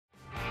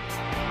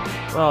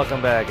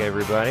Welcome back,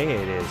 everybody.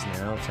 It is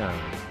now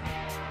time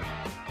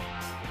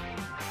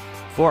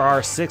for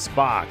our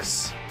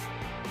 6-box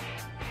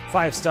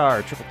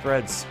 5-star triple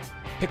threads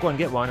pick one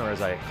get one, or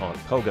as I call it,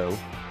 POGO.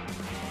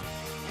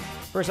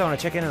 First, I want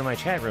to check in my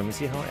chat room and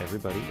see how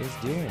everybody is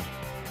doing.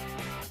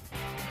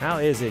 How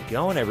is it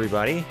going,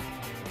 everybody?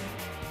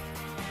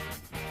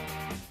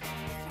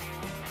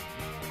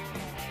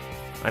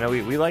 I know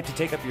we like to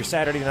take up your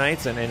Saturday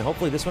nights, and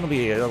hopefully this one will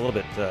be a little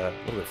bit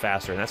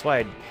faster, and that's why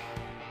I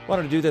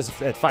wanted to do this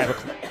at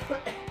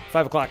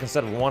 5 o'clock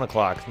instead of 1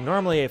 o'clock.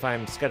 Normally, if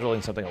I'm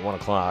scheduling something at 1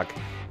 o'clock,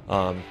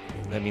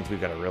 that means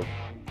we've got a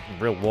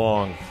real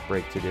long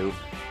break to do.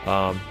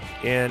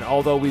 And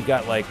although we've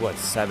got like, what,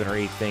 7 or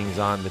 8 things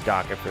on the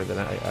docket for the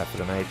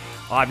night,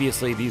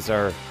 obviously these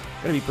are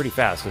going to be pretty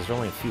fast because there's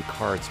only a few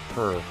cards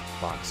per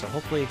box. So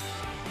hopefully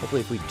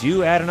if we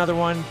do add another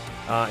one,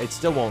 it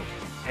still won't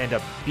end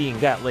up being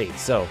that late.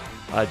 So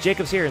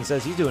Jacob's here and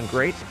says he's doing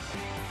great.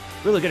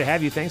 Really good to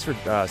have you. Thanks for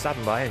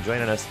stopping by and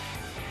joining us.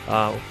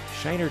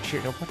 Shiner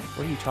Cheer. No, what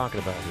are you talking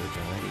about here,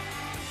 John?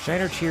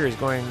 Shiner Cheer is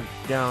going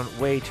down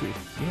way too.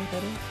 You know what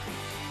that is?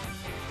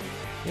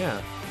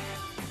 Yeah.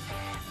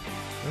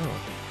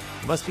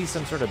 Oh, must be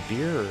some sort of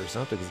beer or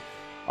something.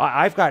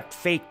 I've got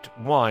faked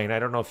wine. I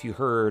don't know if you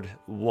heard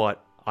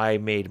what I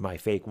made my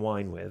fake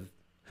wine with.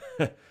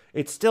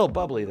 It's still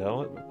bubbly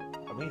though,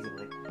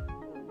 amazingly.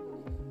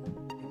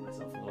 Give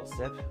myself a little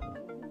sip.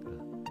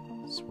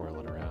 Swirl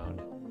it around.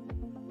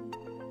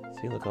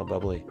 See, look how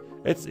bubbly.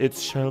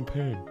 It's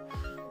champagne.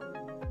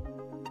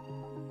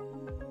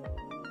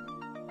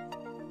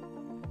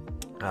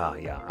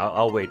 Yeah.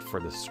 I'll wait for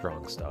the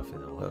strong stuff,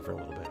 for a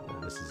little bit.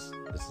 This is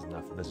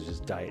nothing. This is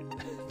just diet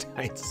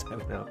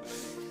 7-Up.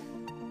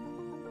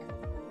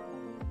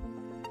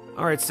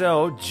 All right,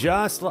 so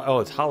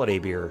it's holiday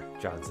beer.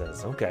 John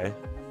says, okay.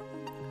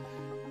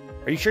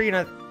 Are you sure you're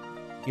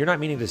not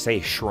meaning to say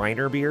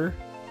Shriner beer?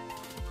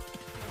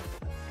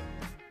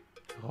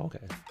 Okay.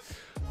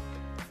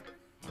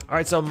 All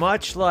right, so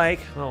much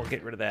like, I'll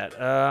get rid of that.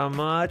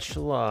 Much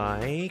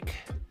like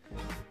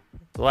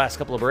the last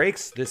couple of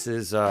breaks, this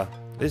is a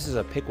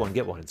pick one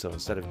get one. So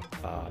instead of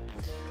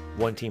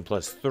one team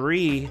plus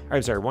 2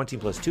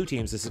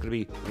 teams, this is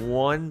going to be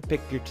one pick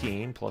your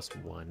team plus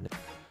one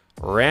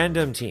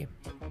random team,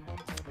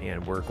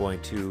 and we're going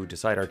to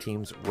decide our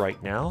teams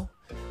right now.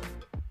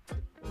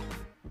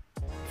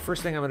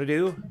 First thing I'm going to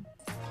do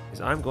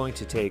is I'm going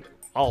to take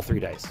all 3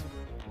 dice.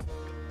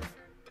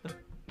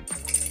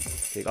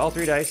 Take all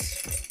 3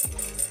 dice.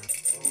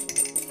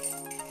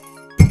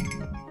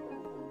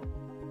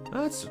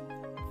 That's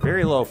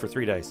very low for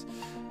 3 dice.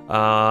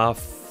 4,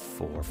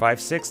 5,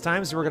 6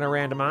 times we're going to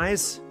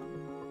randomize.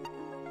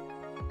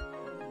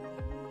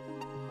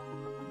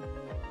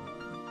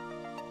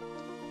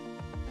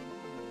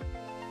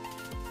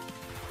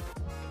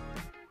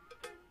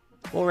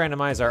 We'll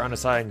randomize our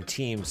unassigned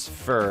teams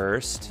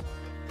first.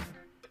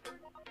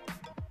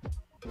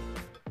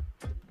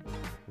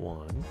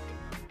 1,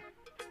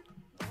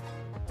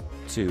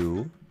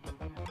 2,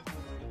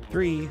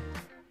 3,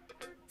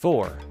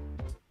 4,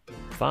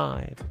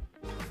 5,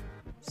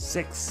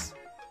 6.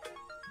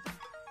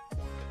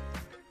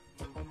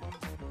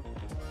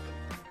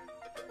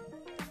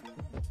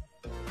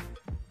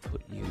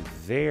 Put you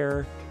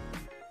there.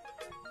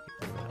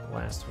 That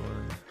last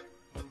one.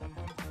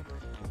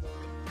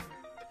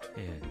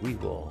 And we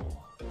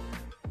will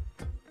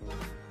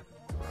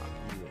drop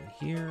you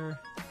in here.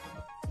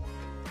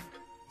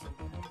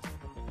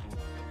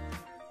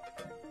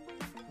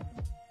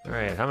 All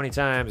right, how many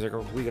times are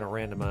we going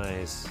to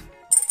randomize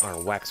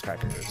our wax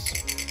crackers?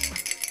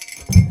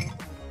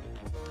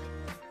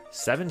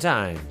 7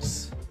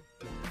 times.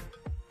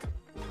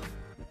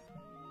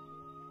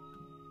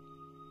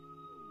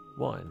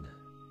 1,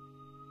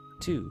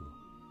 2,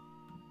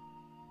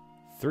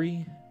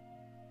 3,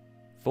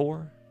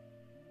 4,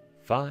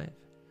 5,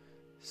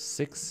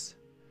 6,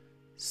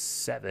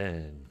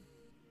 7.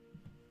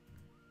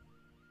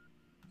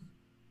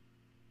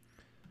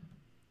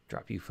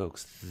 Drop you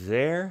folks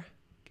there.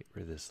 Get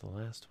rid of this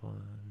last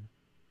one.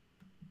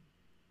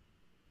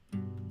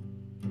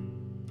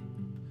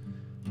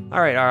 All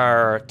right,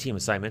 our team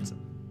assignments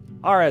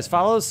are as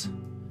follows.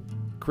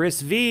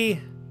 Chris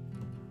V.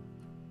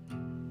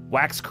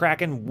 Wax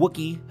Kraken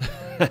Wookie.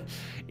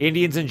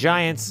 Indians and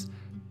Giants.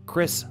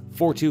 Chris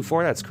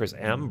 424, that's Chris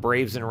M.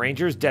 Braves and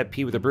Rangers. Deb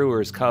P with the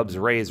Brewers. Cubs,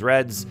 Rays,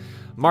 Reds.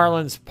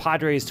 Marlins,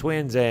 Padres,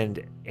 Twins,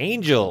 and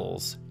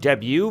Angels.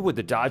 Deb U with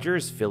the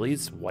Dodgers,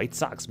 Phillies, White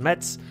Sox,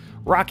 Mets,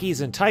 Rockies,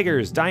 and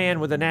Tigers. Diane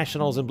with the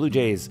Nationals and Blue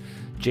Jays.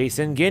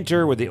 Jason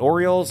Ginter with the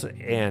Orioles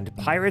and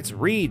Pirates.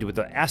 Reed with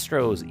the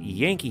Astros,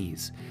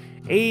 Yankees.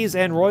 A's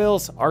and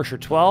Royals. Archer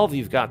 12,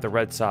 you've got the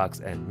Red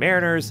Sox and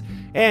Mariners.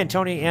 And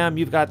Tony M,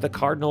 you've got the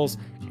Cardinals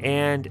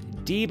and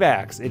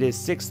D-backs. It is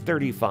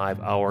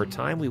 6:35 our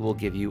time. We will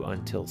give you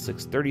until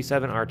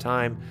 6:37 our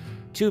time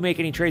to make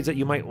any trades that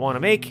you might want to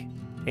make.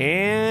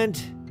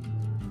 And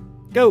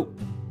go.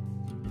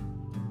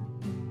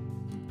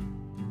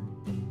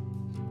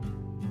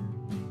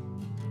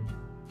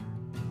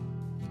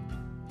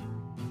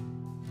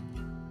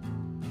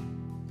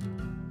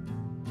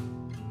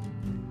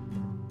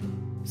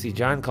 See,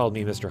 John called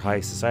me Mr. High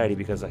Society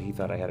because he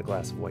thought I had a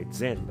glass of white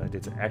Zin, but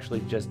it's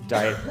actually just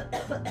Diet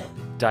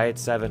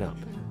 7-Up.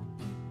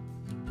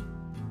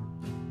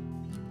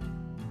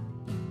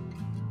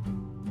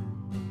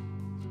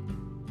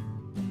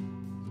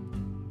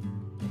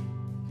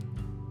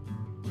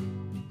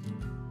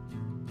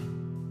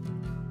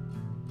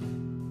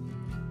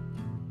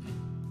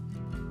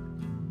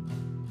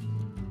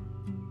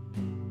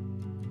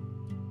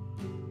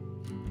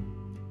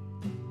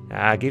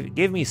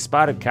 Give me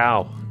Spotted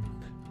Cow.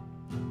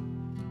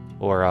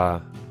 Or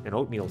an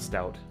oatmeal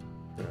stout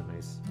for a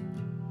nice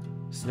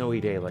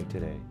snowy day like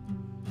today.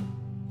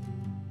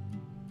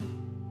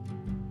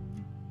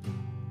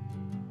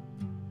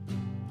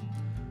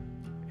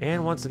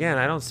 And once again,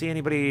 I don't see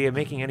anybody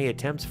making any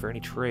attempts for any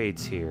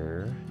trades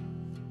here.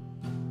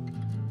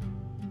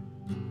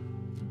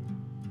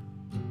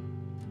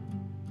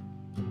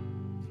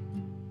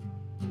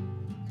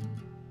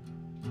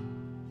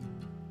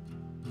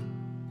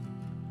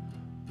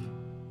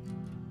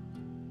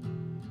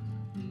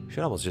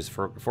 Should almost just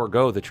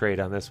forego the trade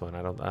on this one.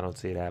 I don't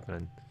see it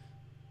happening.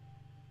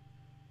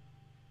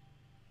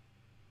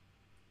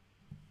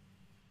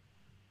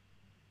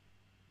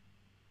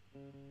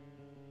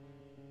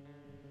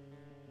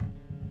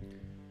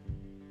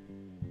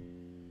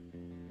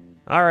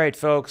 All right,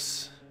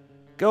 folks.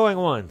 Going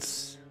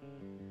once.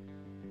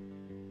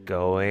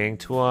 Going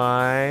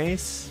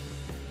twice.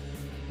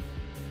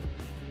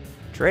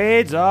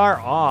 Trades are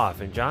off,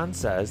 and John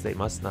says they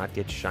must not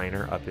get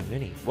Shiner up in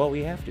Mini. Well,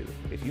 we have to,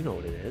 if you know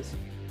what it is.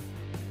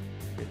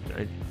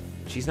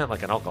 She's not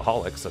like an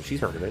alcoholic, so she's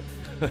heard of it.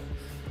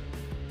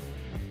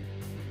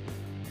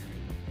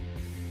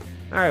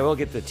 All right, we'll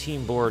get the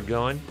team board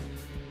going.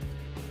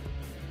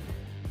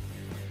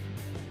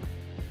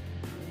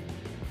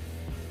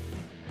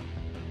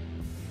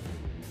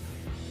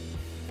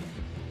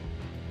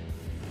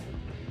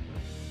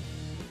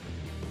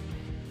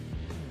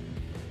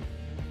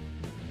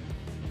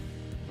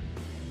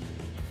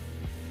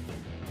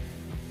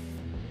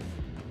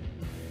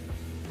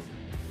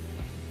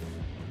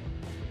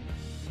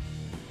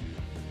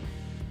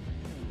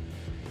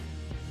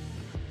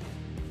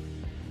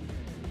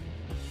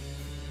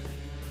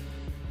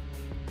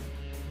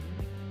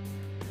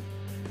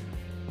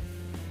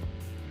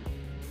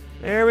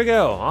 There we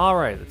go. All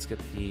right, let's get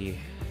the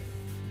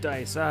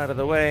dice out of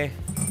the way.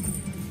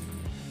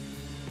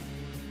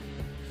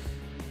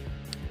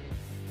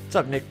 What's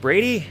up, Nick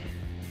Brady?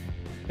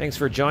 Thanks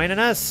for joining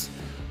us.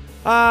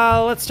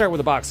 Let's start with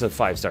a box of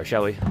 5-star,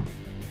 shall we?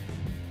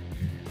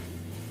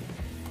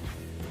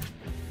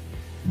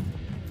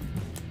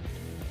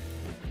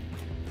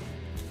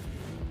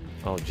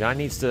 Oh, John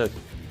needs to...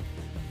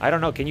 I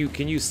don't know. Can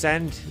you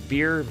send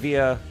beer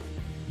via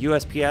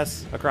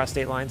USPS across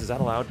state lines? Is that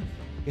allowed?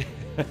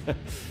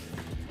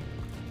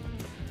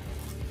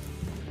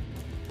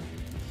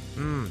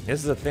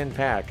 This is a thin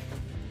pack.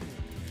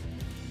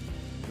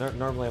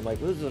 Normally I'm like,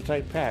 this is a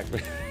tight pack.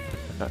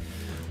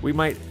 We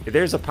might,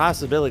 there's a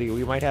possibility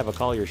we might have a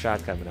Call Your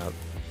Shot coming out.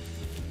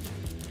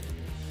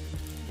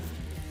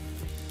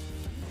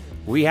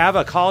 We have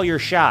a Call Your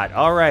Shot.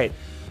 All right.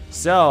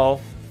 So,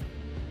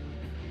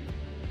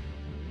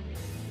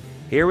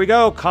 here we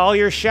go. Call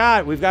Your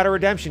Shot. We've got a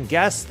redemption.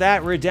 Guess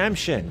that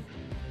redemption.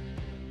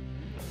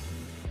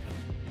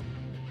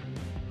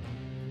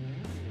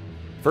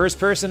 First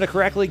person to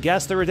correctly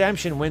guess the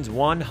redemption wins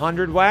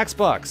 100 wax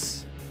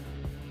bucks.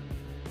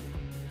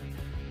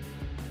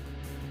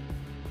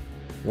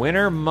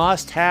 Winner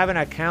must have an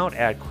account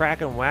at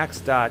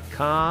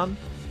krakenwax.com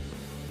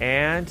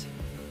and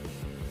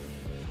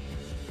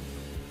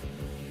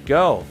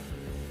go.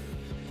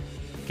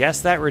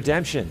 Guess that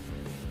redemption.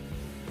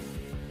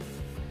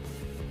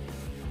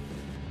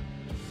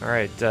 All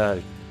right,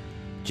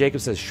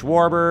 Jacob says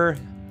Schwarber.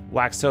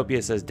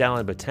 Waxtopia says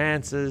Dallin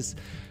Betances.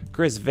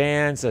 Chris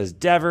Van says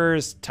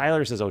Devers.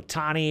 Tyler says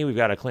Otani. We've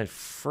got a Clint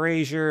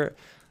Frazier.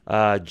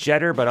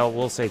 Jeter, but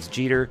we'll say it's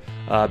Jeter.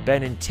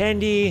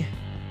 Benintendi.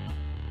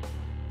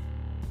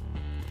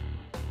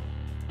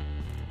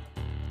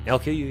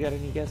 LQ, you got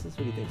any guesses?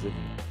 What do you think, Ziggy?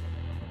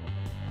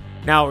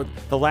 Now,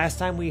 the last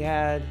time we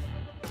had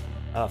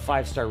a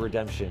 5-star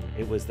redemption,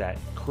 it was that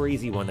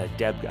crazy one that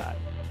Deb got.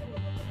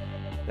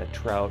 That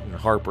Trout and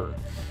Harper.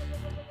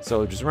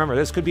 So just remember,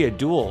 this could be a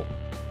duel.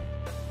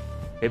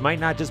 It might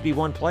not just be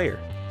one player.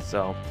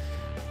 So,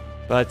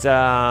 but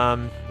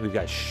we've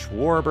got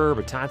Schwarber,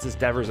 Betances,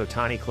 Devers,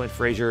 Otani, Clint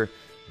Frazier,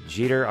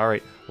 Jeter. All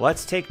right,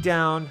 let's take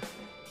down.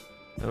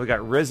 And we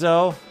got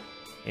Rizzo.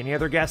 Any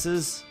other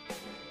guesses?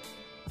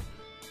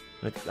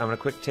 I'm gonna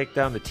quick take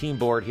down the team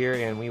board here,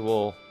 and we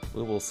will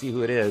see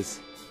who it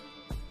is.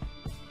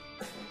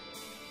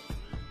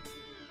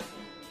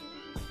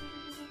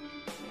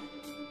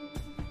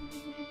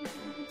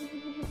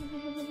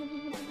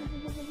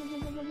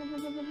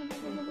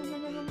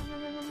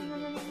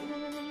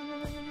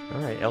 All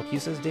right, LQ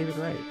says David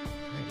Wright.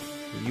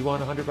 Right. You want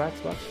 100 bucks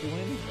to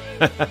win?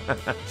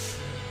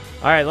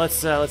 All right, let's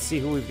see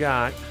who we've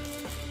got.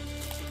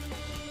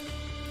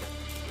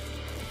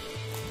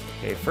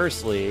 Okay,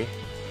 firstly,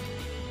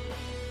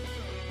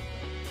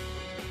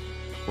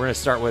 We're going to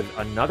start with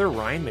another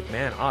Ryan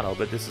McMahon auto,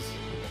 but this is...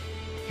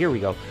 Here we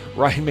go.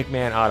 Ryan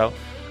McMahon auto.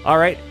 All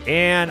right,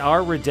 and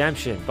our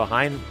redemption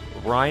behind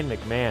Ryan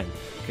McMahon.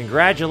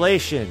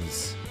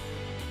 Congratulations.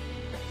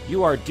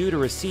 You are due to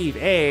receive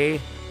a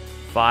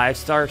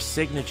 5-star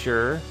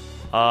signature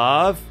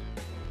of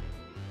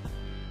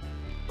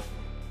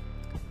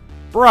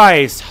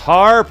Bryce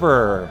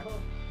Harper.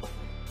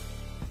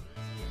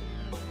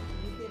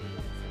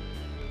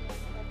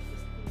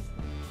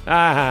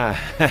 Ah.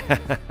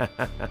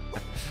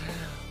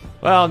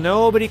 Well,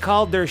 nobody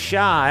called their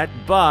shot,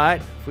 but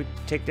if we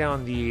take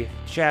down the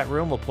chat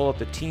room, we'll pull up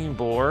the team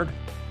board.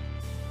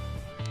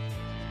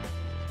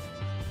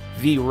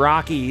 The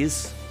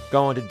Rockies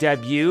going to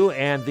debut,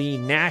 and the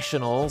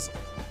Nationals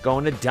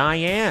going to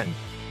Diane.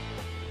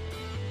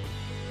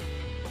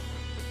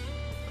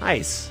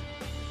 Nice.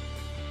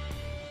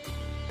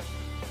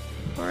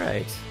 All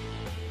right.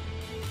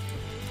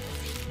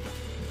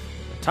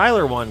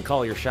 Tyler won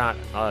Call Your Shot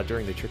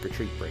during the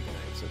trick-or-treat break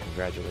night, so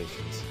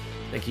congratulations.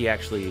 I think he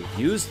actually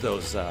used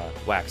those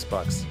wax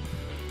bucks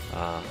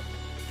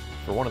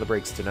for one of the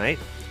breaks tonight.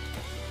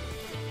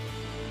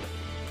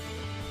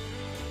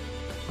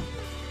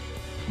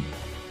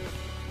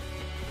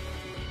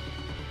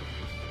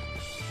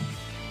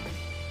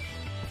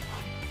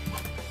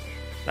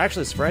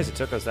 Actually surprised it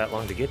took us that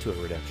long to get to a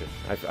redemption.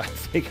 I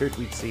figured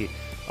we'd see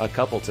a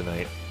couple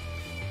tonight.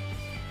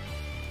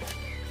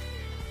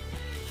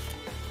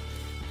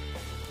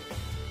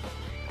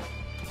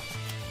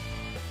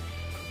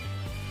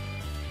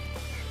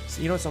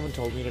 So, you know what someone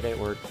told me today at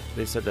work?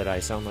 They said that I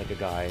sound like a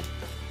guy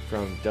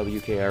from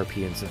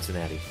WKRP in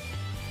Cincinnati.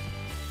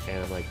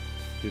 And I'm like,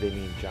 do they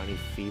mean Johnny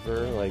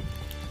Fever? Like,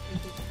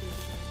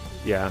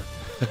 yeah.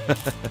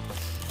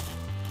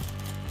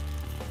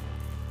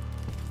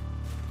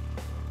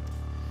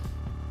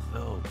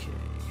 Okay.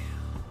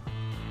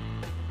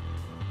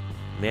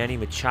 Manny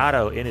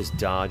Machado in his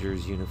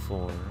Dodgers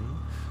uniform.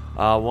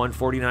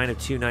 149 of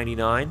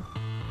 299.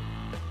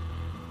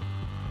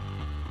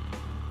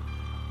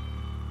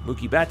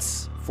 Mookie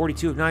Betts,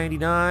 42 of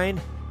 99.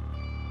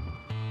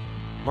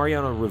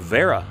 Mariano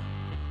Rivera.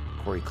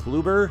 Corey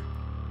Kluber.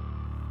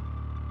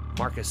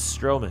 Marcus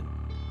Stroman.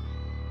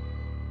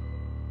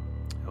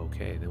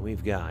 Okay, then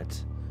we've got...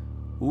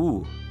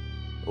 Ooh.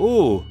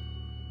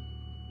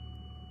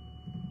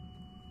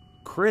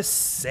 Chris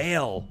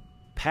Sale.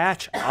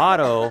 Patch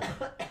auto.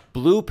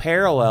 Blue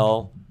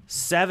parallel.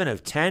 7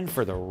 of 10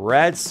 for the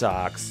Red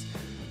Sox.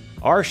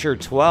 Archer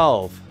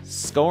 12.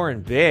 Scoring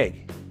big.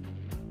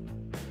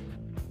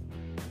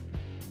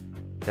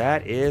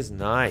 That is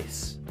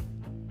nice.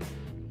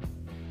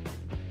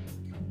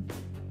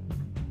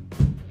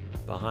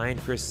 Behind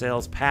Chris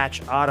Sale's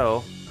patch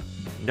auto,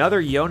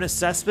 another Yoenis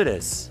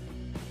Cespedes.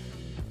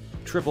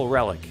 Triple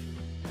relic.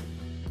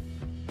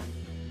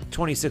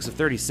 26 of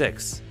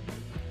 36.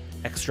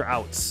 Extra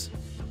outs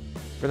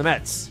for the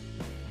Mets.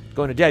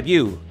 Going to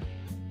debut.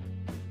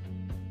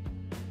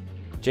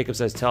 Jacob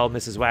says, tell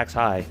Mrs. Wax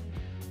hi.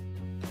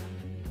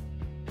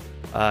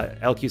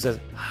 LQ says,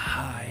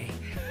 hi.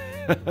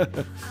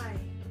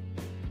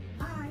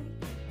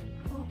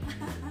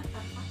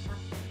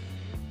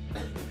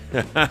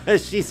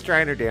 She's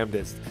trying her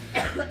damnedest.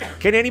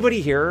 Can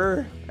anybody hear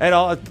her at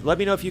all? Let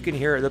me know if you can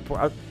hear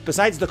her.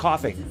 Besides the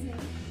coughing.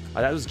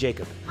 That was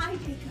Jacob. Hi,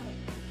 Jacob.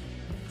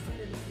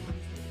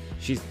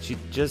 She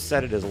just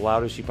said it as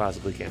loud as she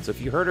possibly can. So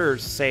if you heard her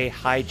say,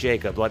 hi,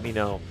 Jacob, let me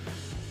know.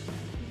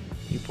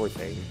 You poor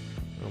thing.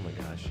 Oh, my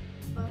gosh.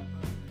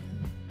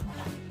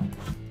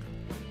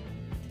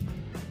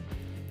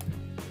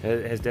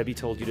 Has Debbie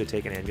told you to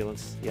take an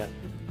ambulance yet?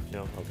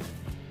 No? Okay.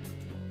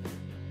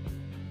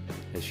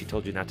 Has she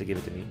told you not to give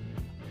it to me?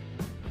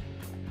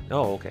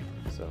 Oh, okay.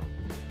 So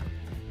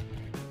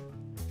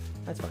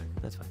that's fine.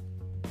 That's fine.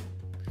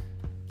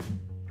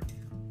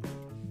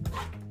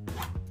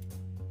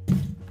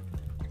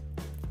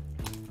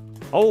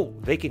 Oh,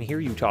 they can hear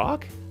you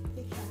talk?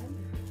 They can.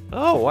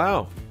 Oh,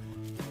 wow.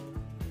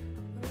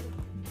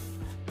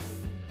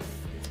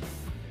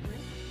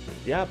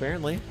 Yeah,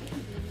 apparently.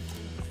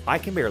 I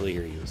can barely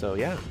hear you, so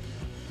yeah.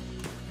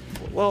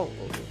 Well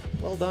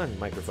done,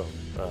 microphone.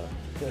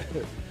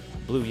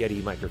 Blue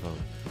Yeti microphone.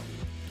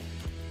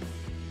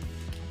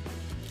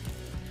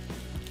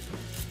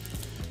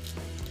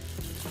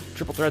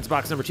 Triple Threads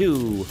box number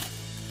 2.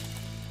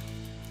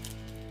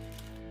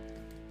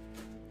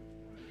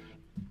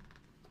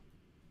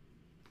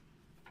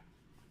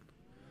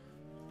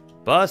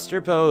 Buster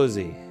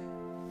Posey.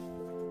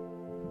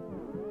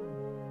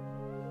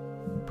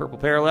 Purple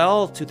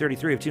Parallel,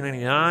 233 of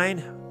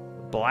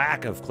 299.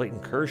 Black of Clayton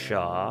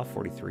Kershaw,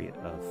 43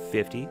 of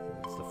 50.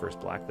 That's the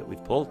first black that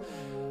we've pulled.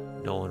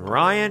 Nolan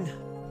Ryan.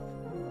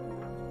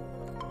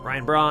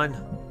 Ryan Braun.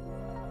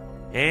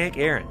 Hank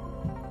Aaron.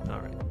 All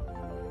right.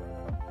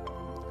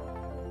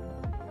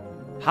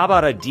 How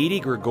about a Didi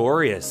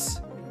Gregorius?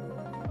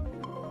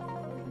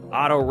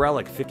 Auto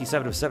Relic,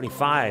 57 of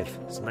 75.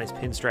 Some nice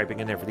pinstriping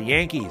in there for the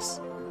Yankees.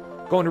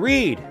 Going to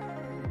Reed.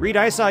 Reed,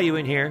 I saw you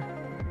in here.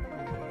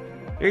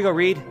 Here you go,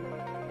 Reed.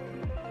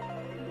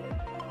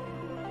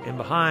 And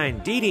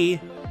behind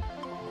Didi,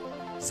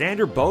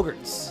 Xander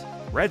Bogaerts.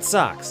 Red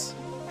Sox,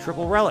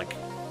 triple relic.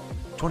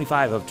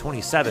 25 of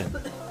 27.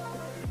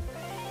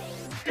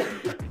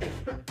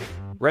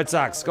 Red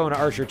Sox going to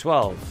Archer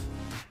 12.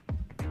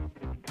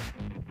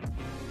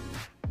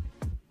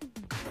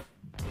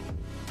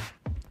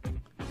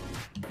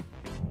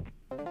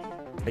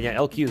 And yeah,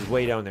 LQ is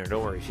way down there.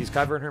 Don't worry. She's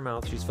covering her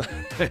mouth. She's fine.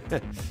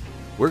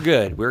 We're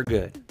good. We're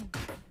good.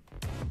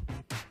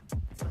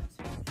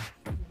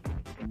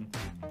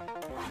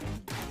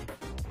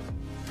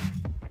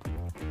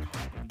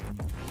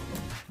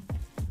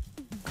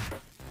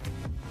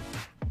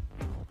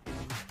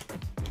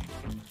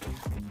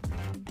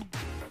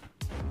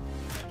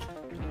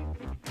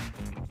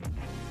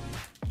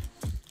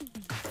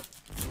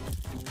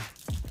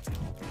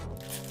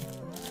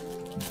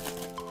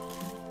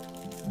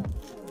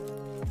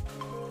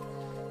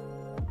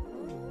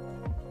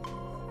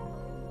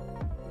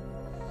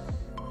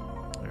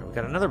 We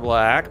got another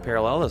black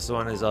parallel. This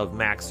one is of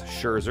Max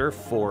Scherzer,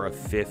 4 of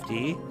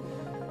 50.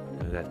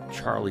 We got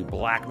Charlie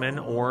Blackmon,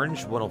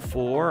 orange,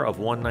 104 of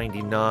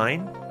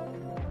 199.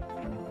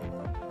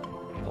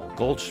 Paul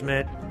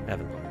Goldschmidt,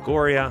 Evan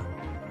Longoria,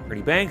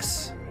 Ernie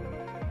Banks.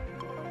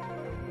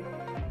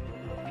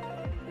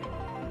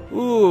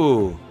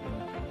 Ooh,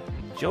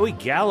 Joey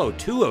Gallo,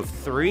 2 of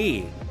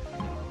 3.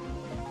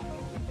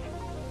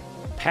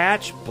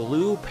 Patch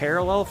blue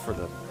parallel for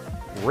the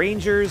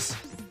Rangers.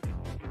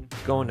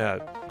 Going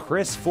to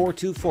Chris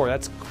 424.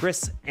 That's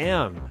Chris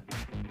M.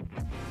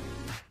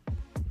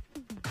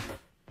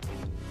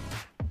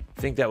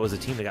 I think that was a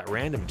team that got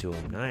random to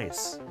him.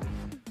 Nice.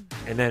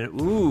 And then,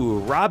 ooh,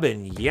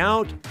 Robin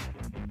Yount.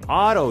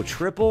 Auto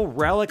triple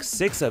relic,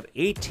 6 of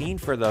 18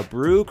 for the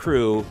Brew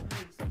Crew.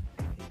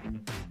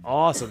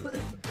 Awesome.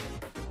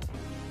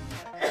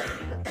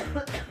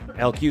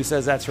 LQ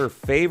says that's her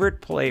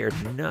favorite player.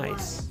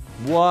 Nice.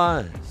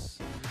 Was.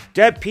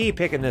 Deb P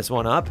picking this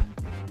one up.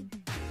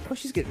 Oh,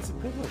 she's getting some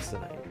good looks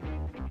tonight.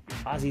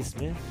 Ozzie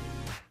Smith.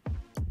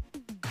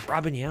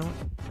 Robin Yount.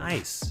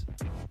 Nice.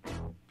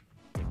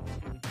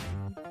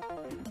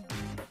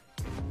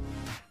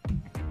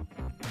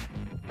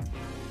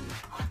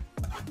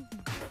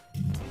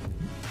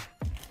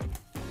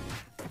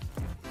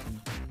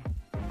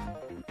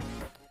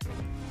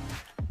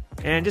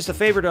 And just a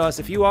favor to us,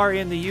 if you are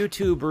in the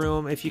YouTube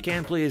room, if you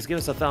can, please give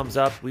us a thumbs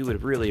up. We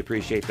would really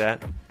appreciate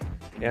that.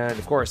 And,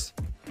 of course,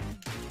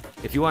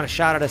 if you want to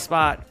shout at a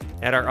spot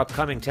at our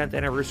upcoming 10th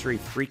anniversary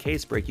free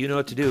case break, you know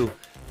what to do.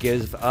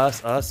 Give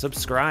us a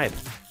subscribe.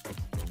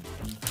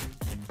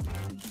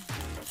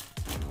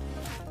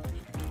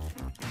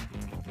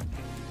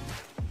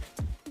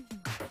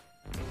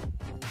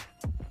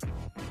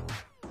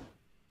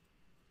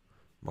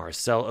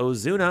 Marcel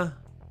Ozuna,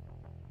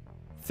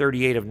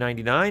 38 of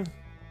 99.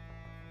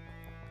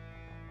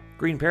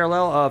 Green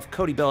parallel of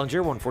Cody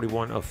Bellinger,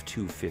 141 of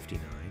 259.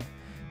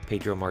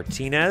 Pedro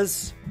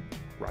Martinez,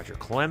 Roger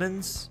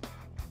Clemens,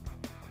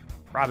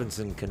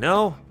 Robinson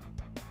Cano.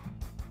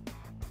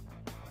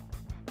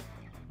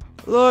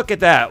 Look at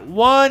that.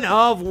 1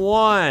 of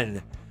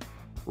 1.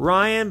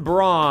 Ryan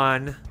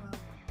Braun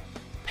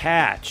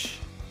patch.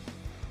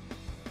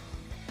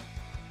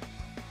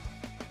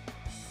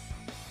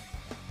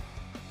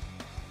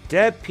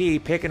 Deb P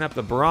picking up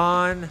the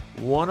Braun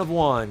 1 of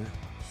 1.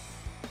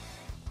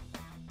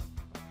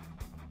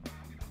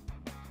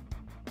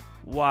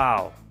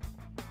 Wow.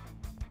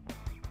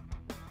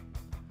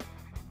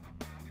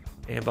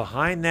 And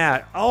behind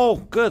that, oh,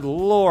 good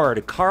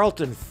Lord,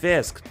 Carlton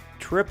Fisk,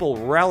 triple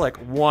relic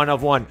 1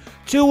 of 1.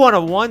 2 1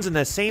 of 1s in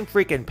the same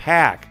freaking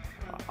pack.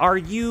 Are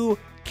you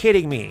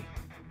kidding me?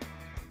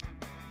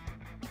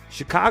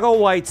 Chicago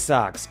White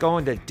Sox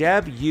going to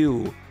Deb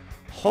U.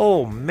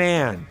 Oh,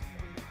 man.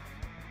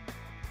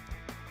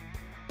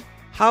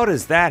 How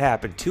does that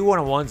happen? 2 1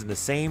 of 1s in the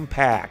same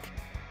pack.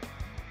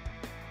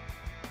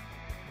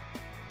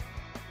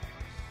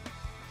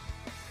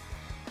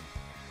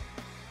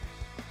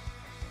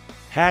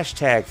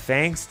 Hashtag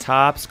thanks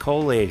Topps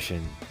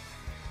Collation.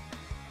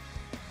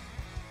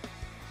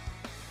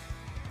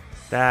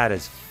 That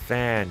is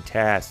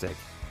fantastic.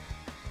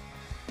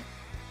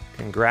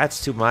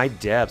 Congrats to my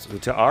Debs,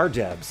 to our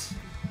Debs.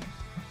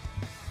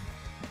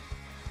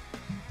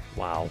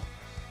 Wow.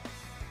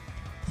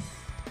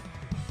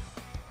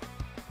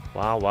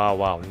 Wow, wow,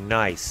 wow.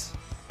 Nice.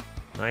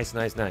 Nice,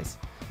 nice, nice.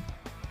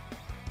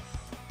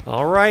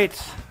 All right.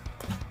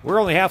 We're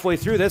only halfway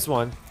through this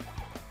one.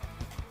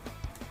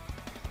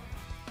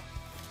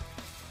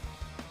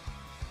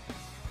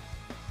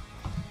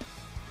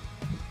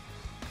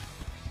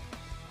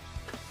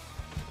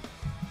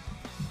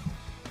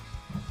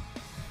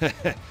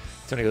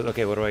 Tony goes,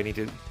 okay, what do I need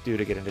to do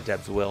to get into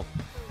Deb's will?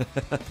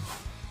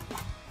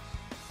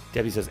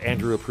 Debbie says,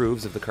 Andrew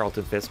approves of the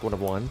Carlton Fisk 1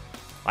 of 1.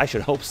 I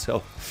should hope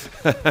so.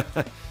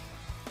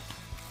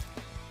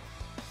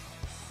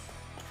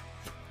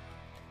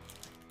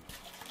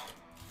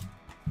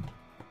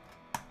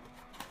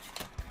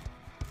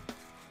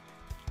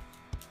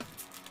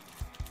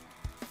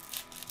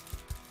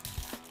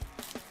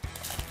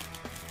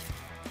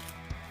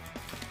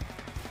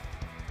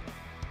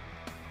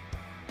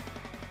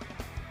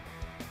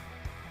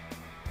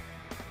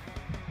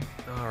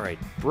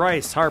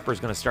 Bryce Harper's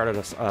going to start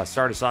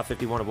us off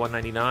 51 of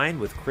 199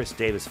 with Chris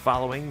Davis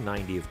following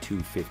 90 of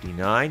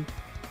 259.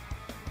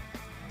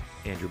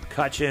 Andrew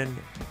McCutcheon,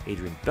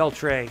 Adrian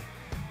Beltre,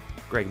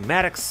 Greg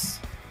Maddox,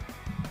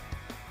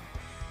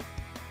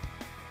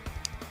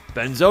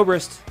 Ben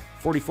Zobrist,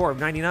 44 of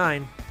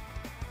 99.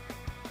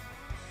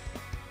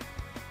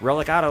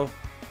 Relic Auto,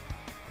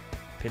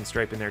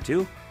 pinstripe in there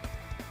too.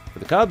 For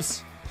the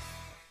Cubs,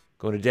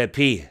 going to Deb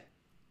P.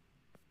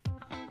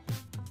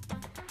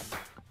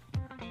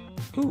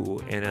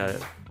 Ooh, and a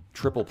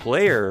triple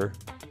player,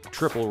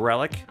 triple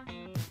relic.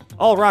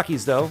 All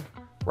Rockies, though.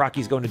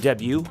 Rockies going to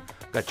Deb U.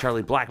 Got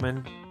Charlie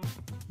Blackmon,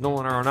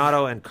 Nolan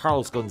Arenado, and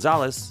Carlos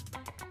Gonzalez.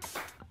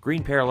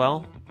 Green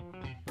parallel.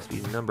 Must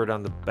be numbered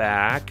on the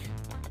back.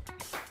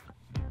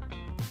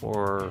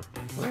 Or,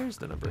 where's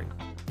the numbering?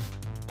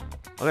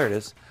 Oh, there it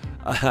is.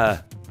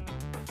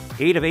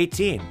 8 of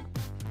 18.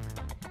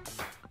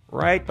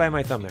 Right by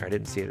my thumb there. I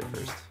didn't see it at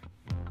first.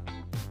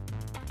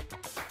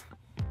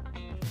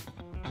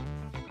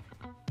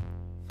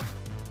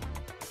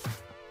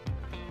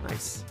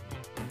 Nice.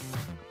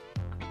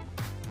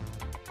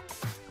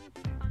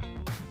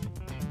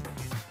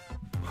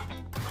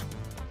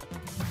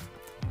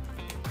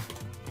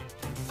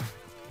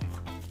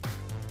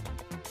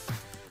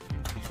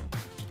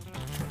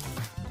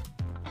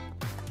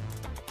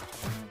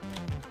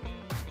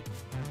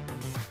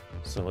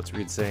 So what's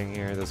Reed saying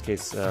here? Those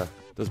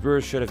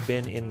Brewers should have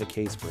been in the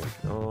case break.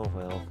 Oh,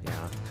 well,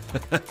 yeah.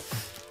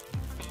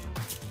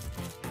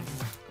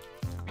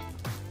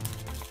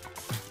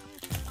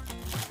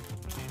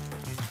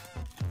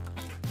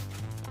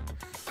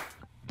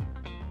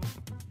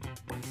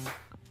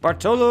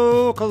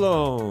 Bartolo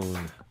Colon,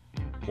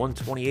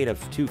 128 of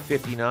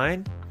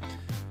 259.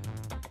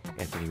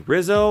 Anthony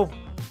Rizzo,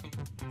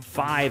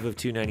 5 of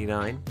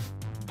 299.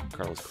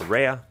 Carlos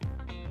Correa,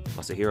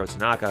 Masahiro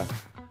Tanaka,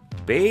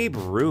 Babe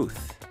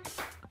Ruth.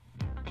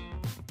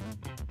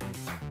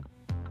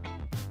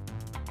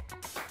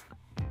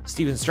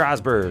 Steven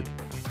Strasburg.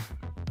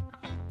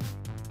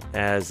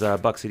 As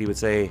Buck City would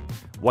say,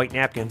 white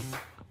napkin,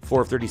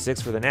 4 of 36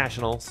 for the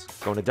Nationals.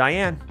 Going to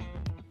Diane.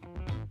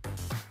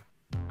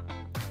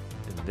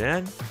 And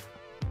then,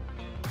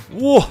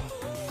 whoa!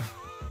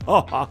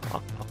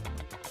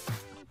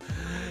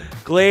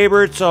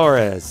 Gleyber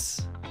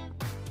Torres.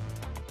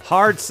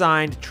 Hard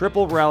signed,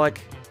 triple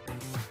relic.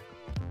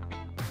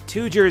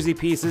 2 jersey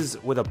pieces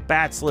with a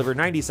bat sliver,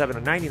 97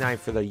 of 99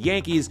 for the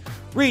Yankees.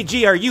 Reed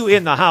G, are you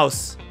in the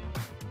house?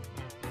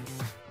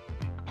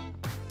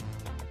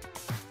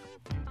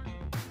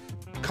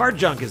 Card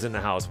Junk is in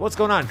the house. What's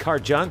going on,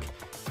 Card Junk?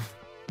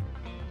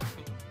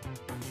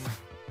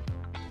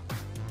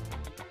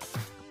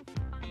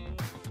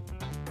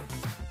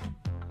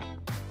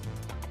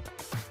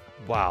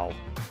 Wow.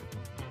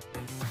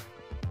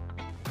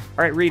 All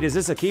right, Reed, is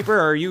this a keeper,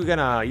 or are you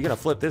gonna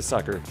flip this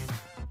sucker?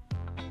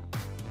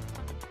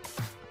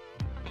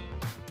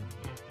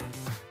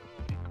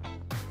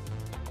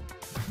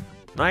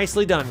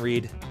 Nicely done,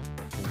 Reed.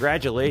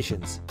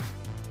 Congratulations.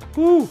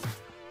 Woo!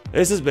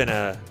 This has been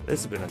a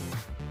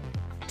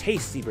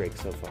tasty break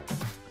so far.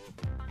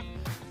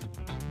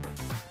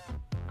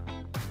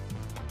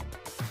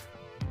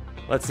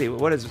 Let's see,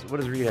 what does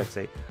Reed have to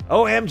say?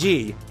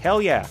 OMG!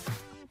 Hell yeah!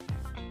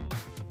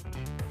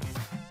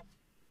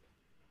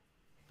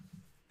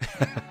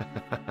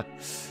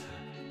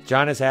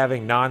 John is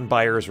having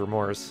non-buyer's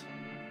remorse.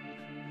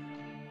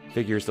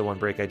 Figures the one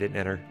break I didn't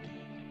enter.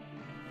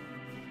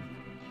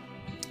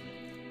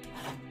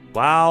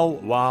 Wow,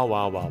 wow,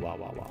 wow, wow, wow,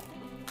 wow, wow.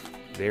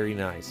 Very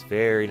nice,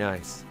 very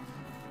nice.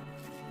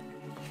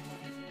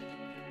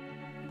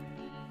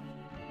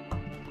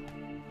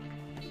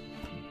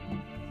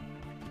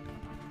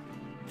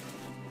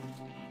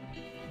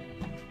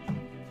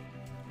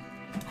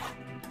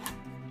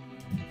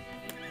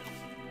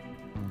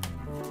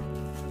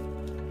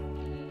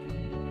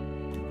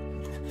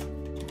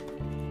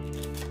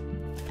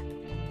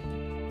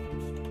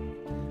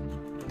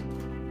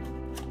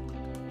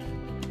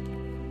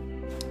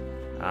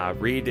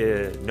 Reed,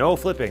 no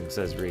flipping,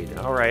 says Reed.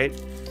 All right.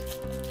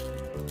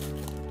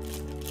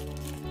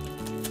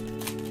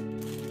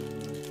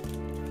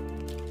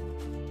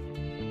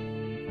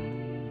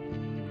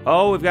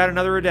 Oh, we've got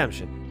another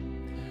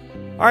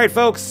redemption. All right,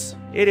 folks,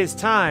 it is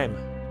time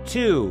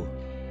to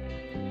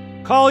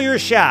call your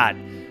shot.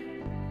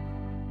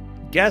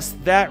 Guess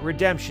that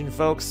redemption,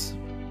 folks.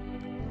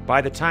 By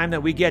the time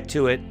that we get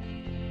to it,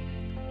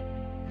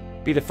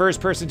 be the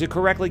first person to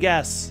correctly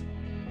guess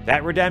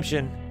that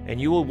redemption, and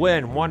you will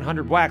win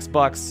 100 wax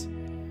bucks.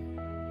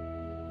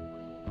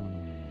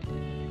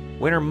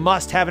 Winner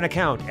must have an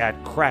account at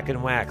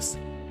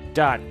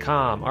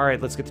krakenwax.com. All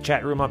right, let's get the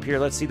chat room up here.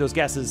 Let's see those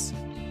guesses.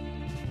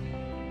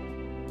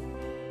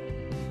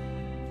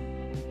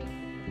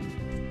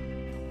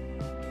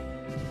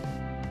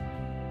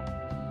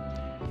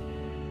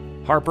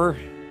 Harper,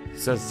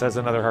 says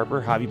another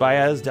Harper. Javi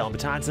Baez, Del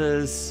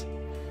Matanzas.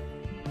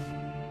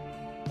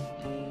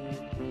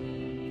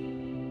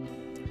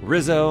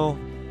 Rizzo.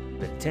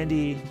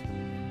 Betendi.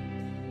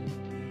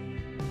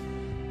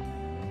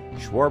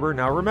 Schwarber.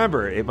 Now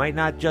remember, it might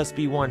not just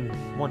be one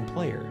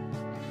player.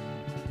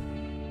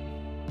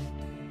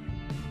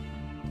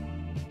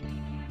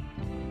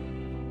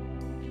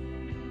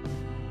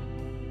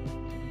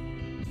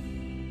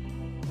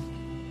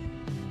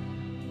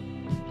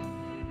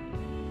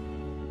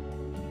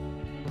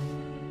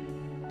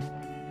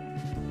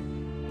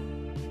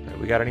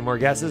 We got any more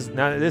guesses?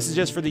 Now, this is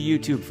just for the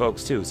YouTube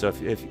folks too. So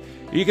if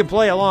you can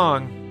play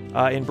along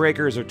in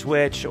Breakers or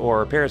Twitch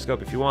or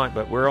Periscope if you want,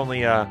 but we're only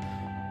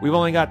we've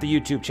only got the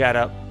YouTube chat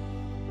up.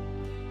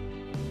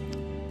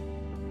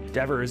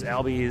 Devers,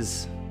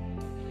 Albies.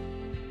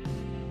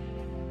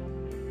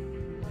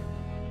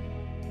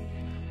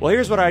 Well,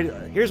 here's what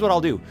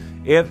I'll do.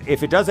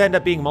 If it does end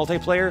up being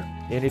multiplayer,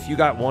 and if you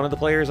got one of the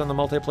players on the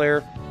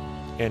multiplayer,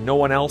 and no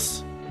one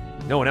else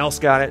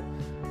got it,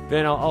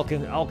 then I'll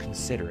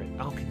consider it.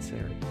 I'll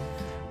consider it.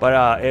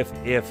 But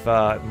if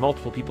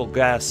multiple people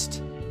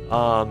guessed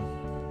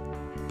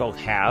both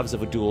halves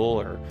of a duel,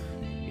 or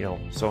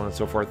so on and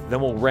so forth, then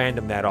we'll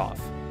random that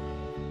off.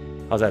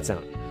 How's that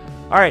sound?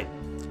 All right.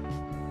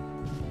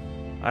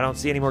 I don't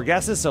see any more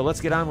guesses, so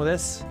let's get on with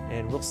this,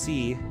 and we'll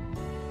see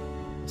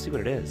what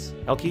it is.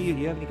 LQ, do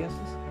you have any guesses?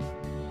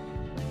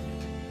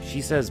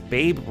 She says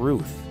Babe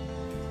Ruth.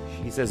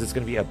 She says it's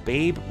going to be a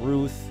Babe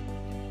Ruth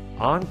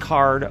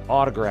on-card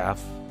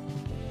autograph.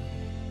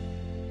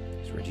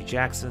 Reggie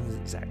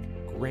Jackson, Zach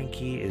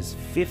Greinke is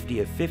 50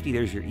 of 50.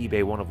 There's your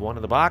eBay 1 of 1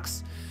 in the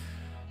box.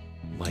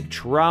 Mike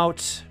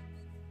Trout,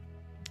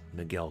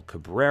 Miguel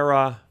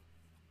Cabrera,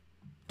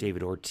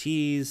 David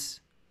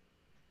Ortiz,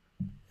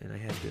 and I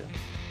had to.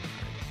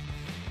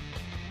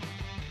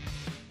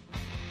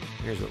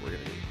 Here's what we're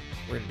gonna do.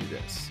 We're gonna do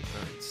this.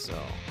 All right, so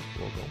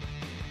we'll go.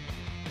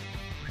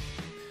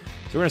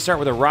 So we're gonna start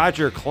with a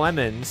Roger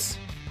Clemens,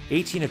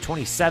 18 of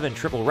 27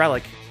 triple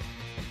relic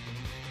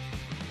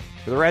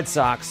for the Red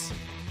Sox.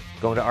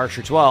 Going to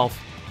Archer 12.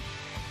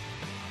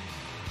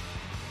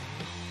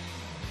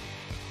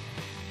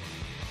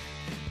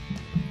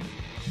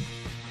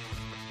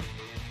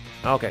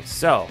 Okay,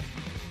 so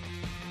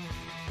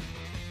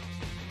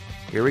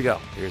here we go.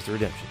 Here's the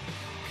redemption.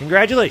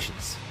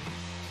 Congratulations.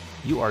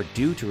 You are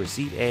due to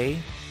receive a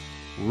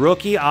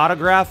rookie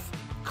autograph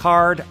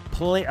card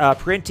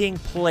printing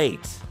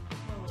plate.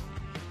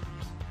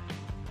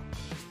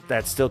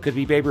 That still could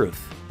be Babe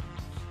Ruth.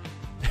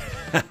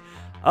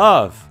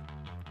 Of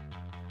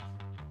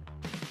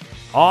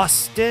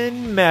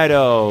Austin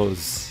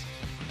Meadows.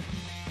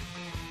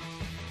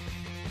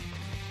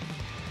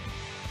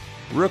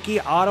 Rookie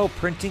auto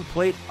printing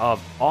plate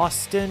of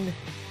Austin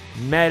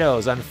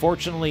Meadows.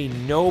 Unfortunately,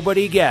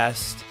 nobody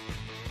guessed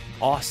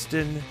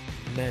Austin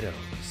Meadows.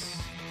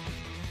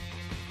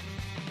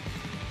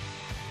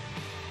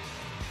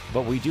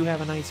 But we do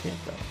have a nice hit,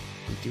 though.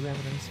 We do have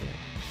a nice hit.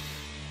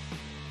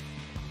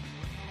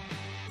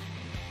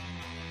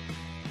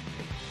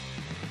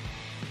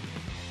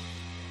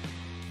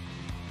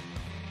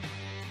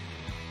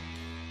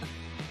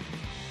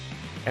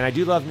 And I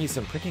do love me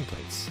some printing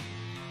plates.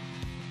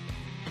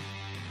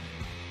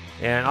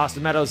 And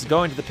Austin Meadows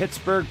going to the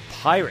Pittsburgh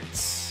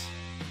Pirates.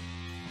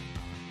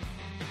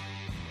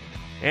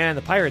 And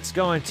the Pirates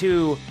going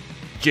to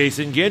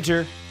Jason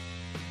Ginter.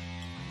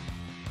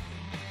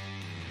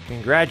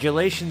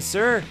 Congratulations,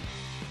 sir.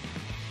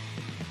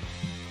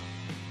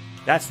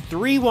 That's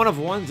 3 1 of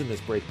 1s in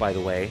this break, by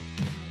the way.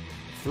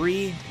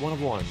 3 1 of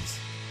 1s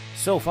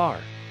so far.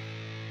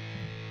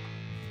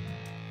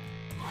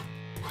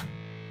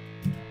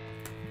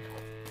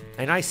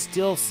 And I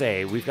still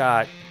say we've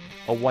got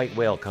a white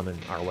whale coming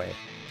our way.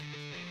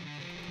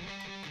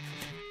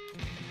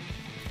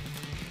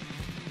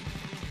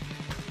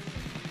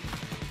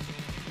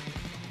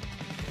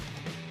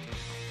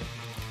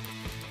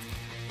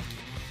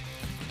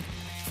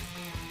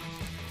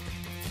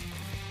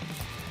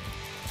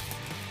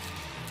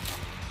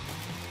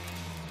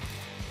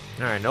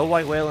 All right, no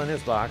white whale in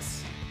this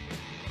box.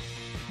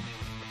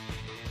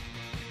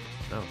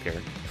 I don't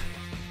care.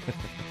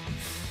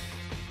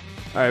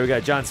 All right, we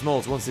got John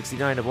Smoltz,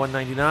 169 of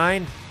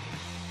 199.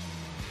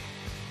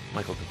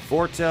 Michael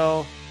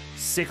Conforto,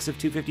 6 of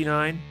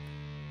 259.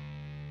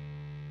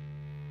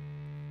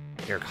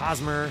 Eric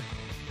Hosmer.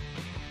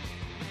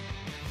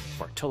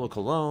 Bartolo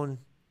Colon.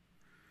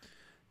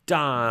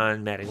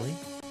 Don Mattingly.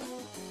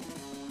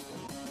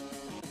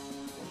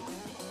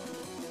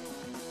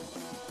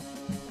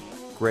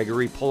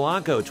 Gregory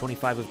Polanco,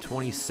 25 of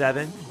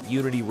 27.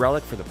 Unity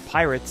Relic for the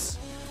Pirates.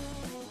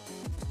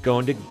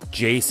 Going to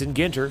Jason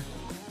Ginter.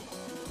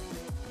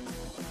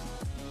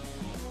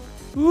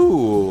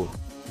 Ooh,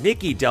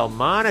 Nicky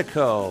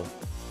Delmonico.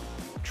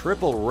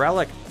 Triple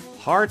Relic.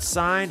 Hard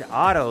signed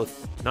auto.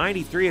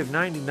 93 of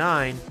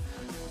 99.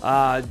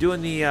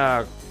 Doing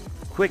the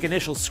quick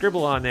initial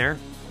scribble on there.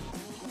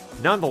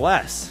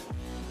 Nonetheless,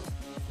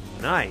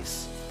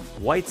 nice.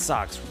 White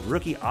Sox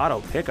rookie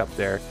auto pickup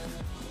there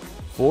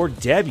for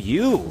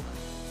debut.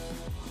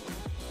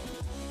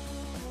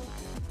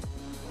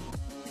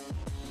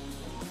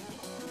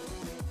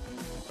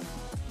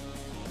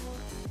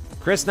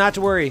 Chris, not to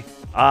worry.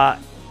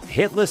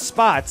 Hitless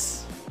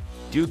spots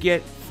do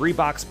get free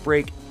box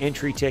break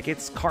entry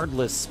tickets,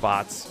 cardless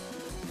spots,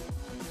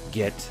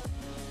 get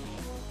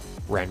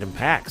random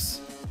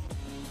packs.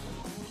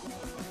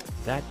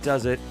 That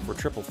does it for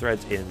triple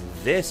threads in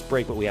this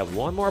break, but we have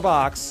one more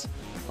box,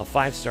 a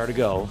 5-star to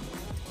go.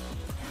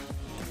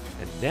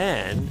 And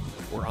then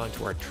we're on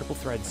to our triple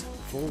threads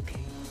full case.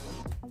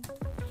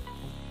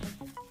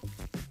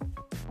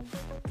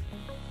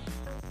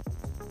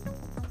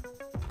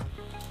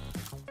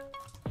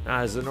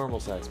 It's a normal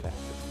size pack.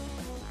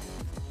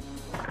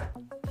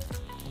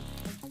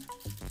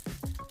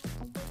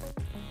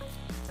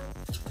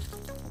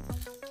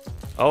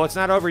 Oh, it's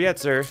not over yet,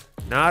 sir.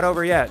 Not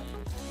over yet.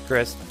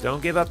 Chris,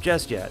 don't give up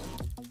just yet.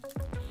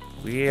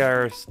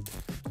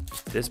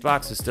 This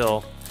box is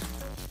still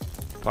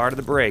part of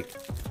the break.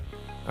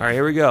 All right,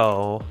 here we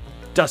go.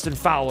 Dustin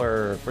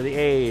Fowler for the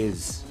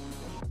A's.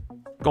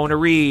 Going to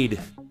Reed.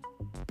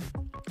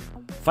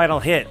 Final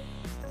hit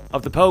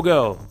of the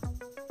POGO.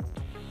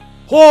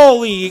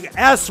 Holy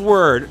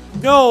S-word.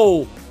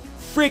 No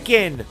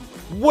freaking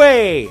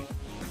way.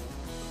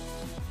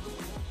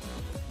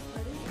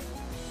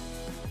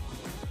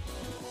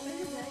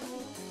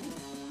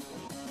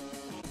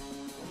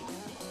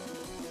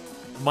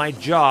 My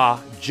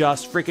jaw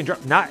just freaking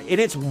dropped.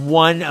 And it's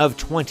 1 of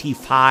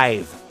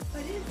 25.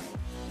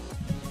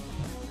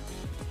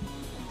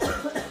 What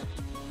is it?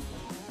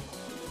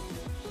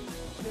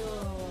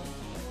 No.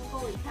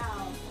 Holy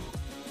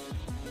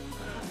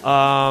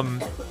cow.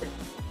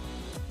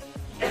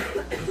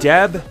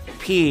 Deb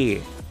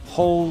P.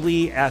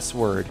 Holy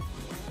S-word.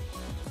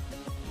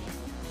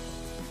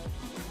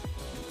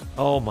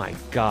 Oh my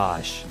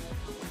gosh.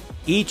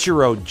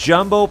 Ichiro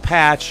Jumbo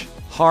Patch.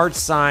 Hard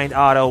signed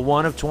auto,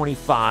 1 of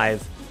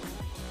 25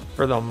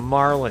 for the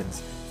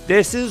Marlins.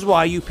 This is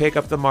why you pick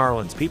up the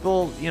Marlins.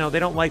 People, they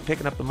don't like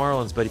picking up the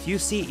Marlins, but if you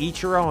see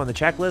Ichiro on the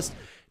checklist,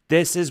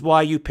 this is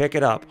why you pick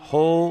it up.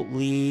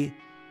 Holy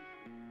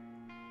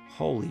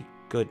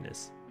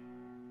goodness.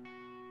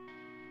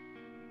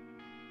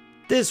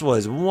 This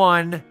was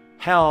one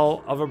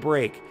hell of a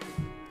break.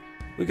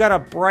 We got a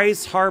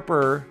Bryce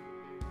Harper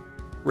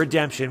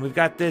redemption. We've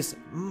got this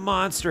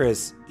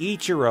monstrous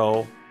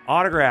Ichiro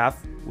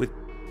autograph with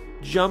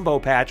jumbo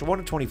patch, 1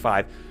 of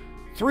 25.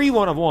 3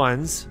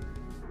 1-of-1s.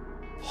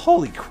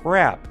 Holy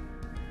crap.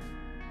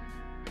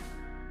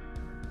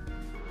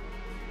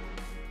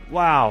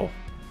 Wow.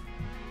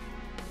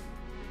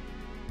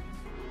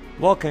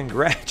 Well,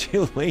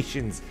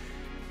 congratulations,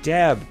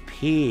 Deb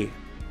P.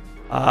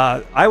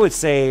 I would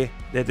say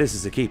that this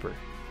is a keeper.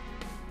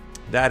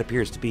 That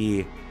appears to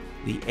be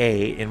the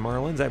A in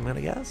Marlins, I'm going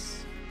to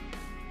guess.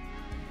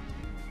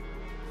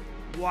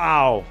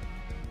 Wow.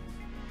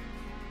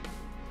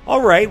 All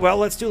right, well,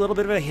 let's do a little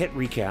bit of a hit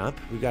recap.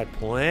 We've got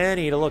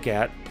plenty to look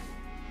at.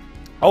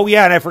 Oh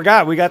yeah, and I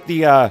forgot we got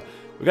the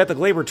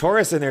Gleyber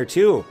Torres in there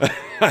too.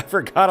 I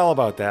forgot all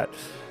about that.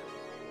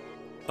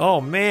 Oh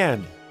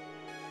man.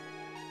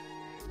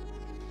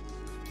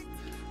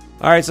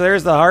 All right, so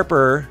there's the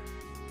Harper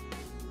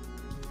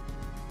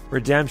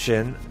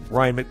redemption.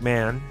 Ryan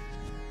McMahon,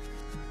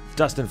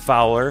 Dustin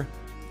Fowler,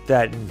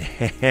 that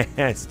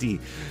nasty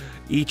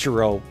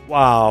Ichiro.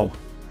 Wow.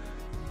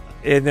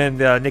 And then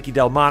Nicky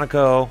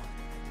Delmonico,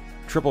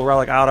 triple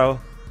relic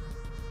auto,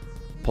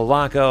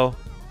 Polanco,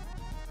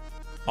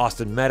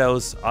 Austin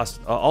Meadows,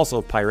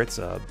 also Pirates,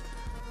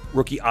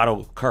 rookie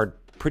auto card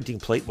printing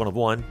plate, 1 of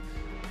 1.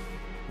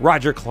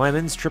 Roger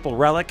Clemens, triple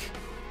relic.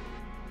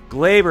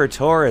 Gleyber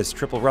Torres,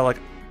 triple relic,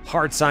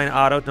 hard sign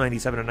auto,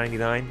 97 of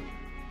 99.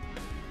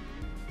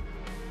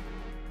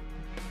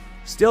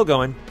 Still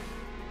going.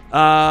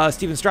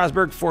 Steven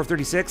Strasburg,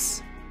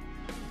 436.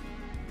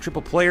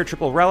 Triple player,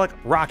 triple relic,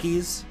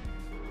 Rockies.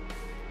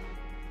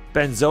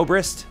 Ben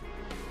Zobrist,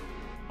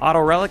 auto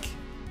relic.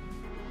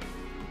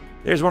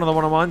 There's one of the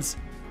 1-of-1s.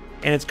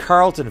 And it's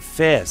Carlton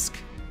Fisk.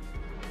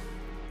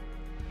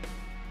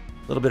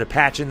 A little bit of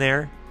patch in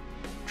there.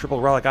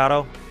 Triple relic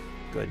auto.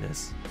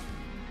 Goodness.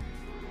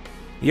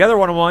 The other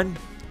 1-of-1,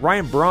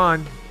 Ryan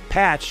Braun,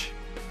 patch,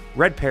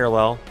 red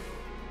parallel.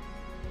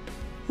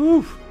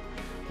 Whew.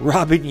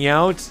 Robin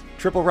Yount,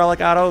 triple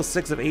relic auto,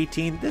 6 of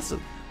 18. This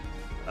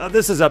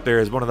is up there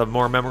as one of the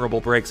more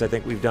memorable breaks I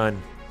think we've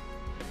done.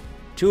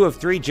 2 of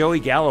 3, Joey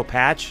Gallo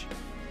patch.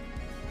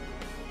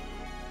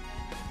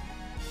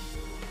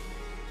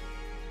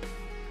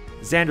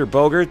 Xander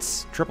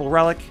Bogaerts, triple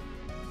relic.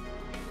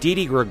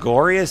 Didi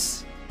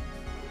Gregorius,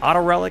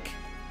 auto relic.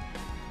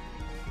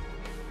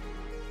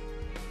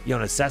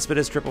 Jonas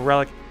Cespedes, triple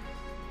relic.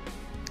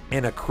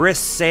 And a Chris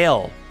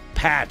Sale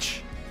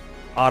patch,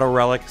 auto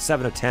relic,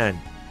 7 of 10.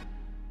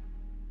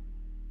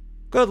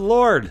 Good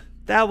Lord,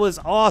 that was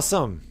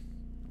awesome.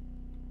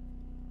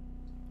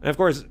 And of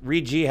course,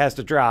 Reed G has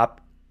to drop.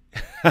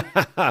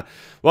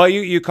 Well,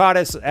 you caught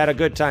us at a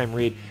good time,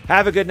 Reed.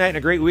 Have a good night and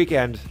a great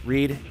weekend,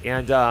 Reed.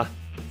 And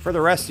for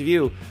the rest of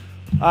you,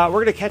 we're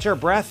going to catch our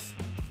breath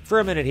for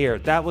a minute here.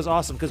 That was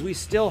awesome because we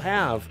still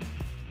have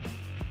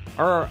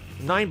our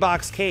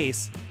 9-box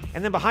case.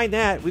 And then behind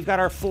that, we've got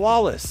our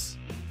flawless.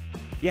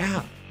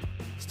 Yeah,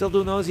 still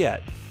doing those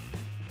yet.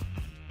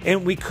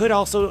 And we could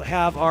also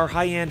have our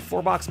high-end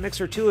 4-box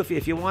mixer too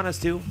if you want us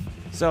to.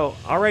 So,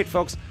 all right,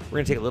 folks, we're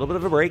going to take a little bit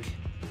of a break,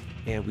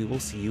 and we will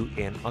see you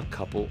in a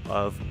couple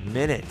of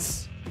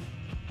minutes.